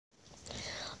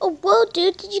Whoa,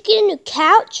 dude, did you get a new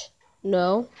couch?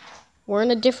 No, we're in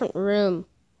a different room.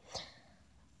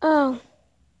 Oh.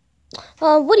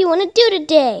 What do you want to do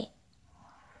today?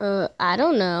 I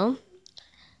don't know.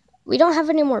 We don't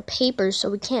have any more papers, so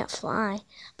we can't fly.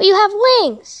 But you have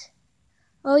wings.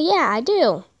 Oh, yeah, I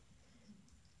do.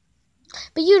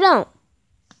 But you don't.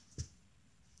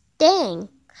 Dang.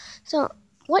 So,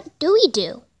 what do we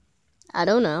do? I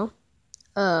don't know.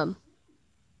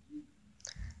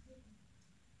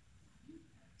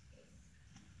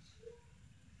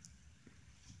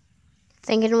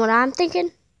 Thinking what I'm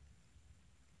thinking?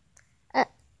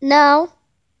 No.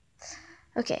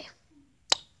 Okay.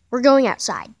 We're going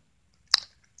outside.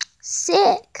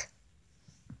 Sick.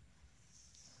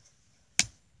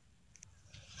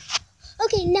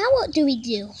 Okay, now what do we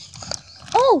do?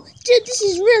 Oh, dude, this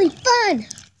is really fun.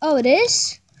 Oh, it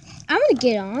is? I'm gonna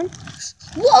get on.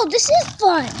 Whoa, this is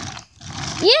fun.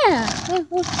 Yeah. Wow.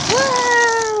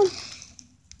 Wow.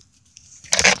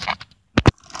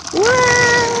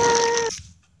 Wow.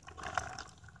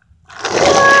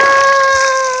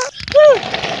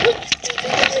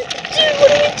 Dude, what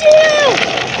do we do?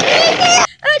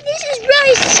 This is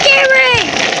really scary.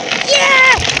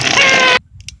 Yeah.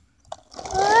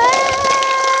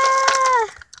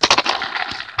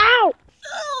 Ow.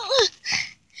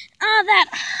 Oh, that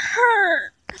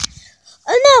hurt.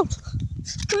 Oh, no.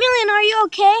 Chameleon, are you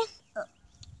okay?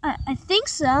 I think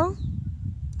so.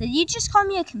 Did you just call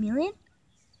me a chameleon?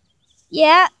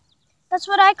 Yeah, that's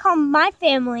what I call my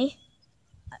family.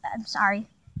 I'm sorry.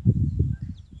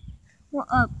 Well,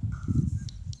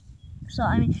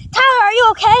 Tyler, are you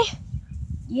okay?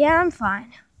 Yeah, I'm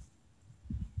fine.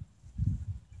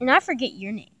 And I forget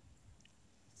your name.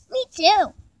 Me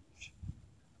too.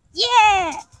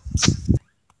 Yeah!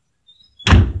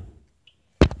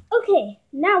 Okay,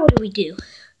 now what do we do?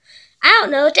 I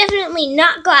don't know, definitely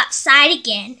not go outside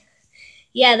again.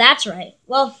 Yeah, that's right.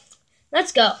 Well,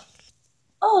 let's go.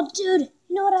 Oh, dude,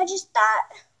 you know what I just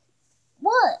thought?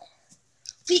 What?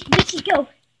 We could go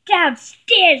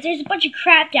downstairs. There's a bunch of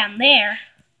crap down there.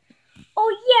 Oh,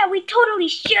 yeah, we totally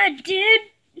should, dude.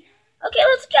 Okay,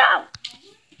 let's go.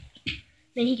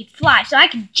 Then he could fly, so I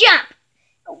can jump.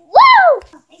 Woo!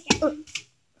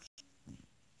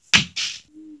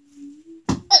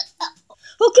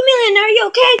 Oh, Chameleon, are you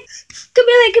okay?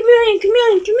 Chameleon.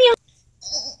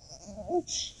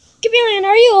 Chameleon,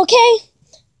 are you okay?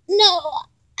 No,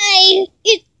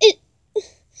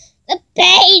 the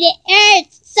pain, it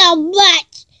hurts so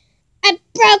much. I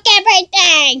broke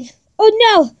everything. Oh,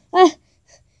 no.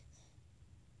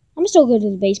 I'm still going to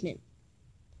the basement.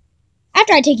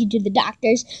 After I take you to the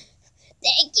doctors.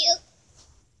 Thank you.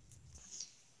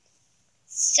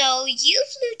 So you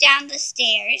flew down the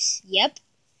stairs. Yep.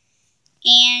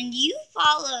 And you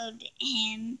followed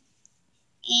him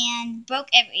and broke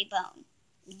every bone.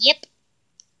 Yep.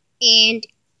 And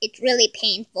it's really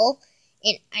painful.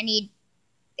 And I need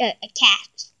a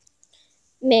cast.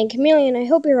 Man, Chameleon, I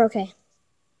hope you're okay.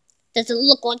 Does it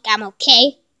look like I'm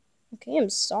okay? Okay, I'm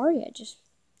sorry.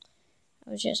 I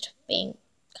was just being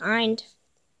kind.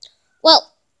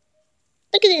 Well,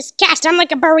 look at this cast. I'm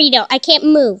like a burrito. I can't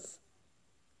move.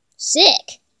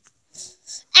 Sick.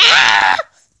 Ah!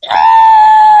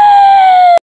 Ah!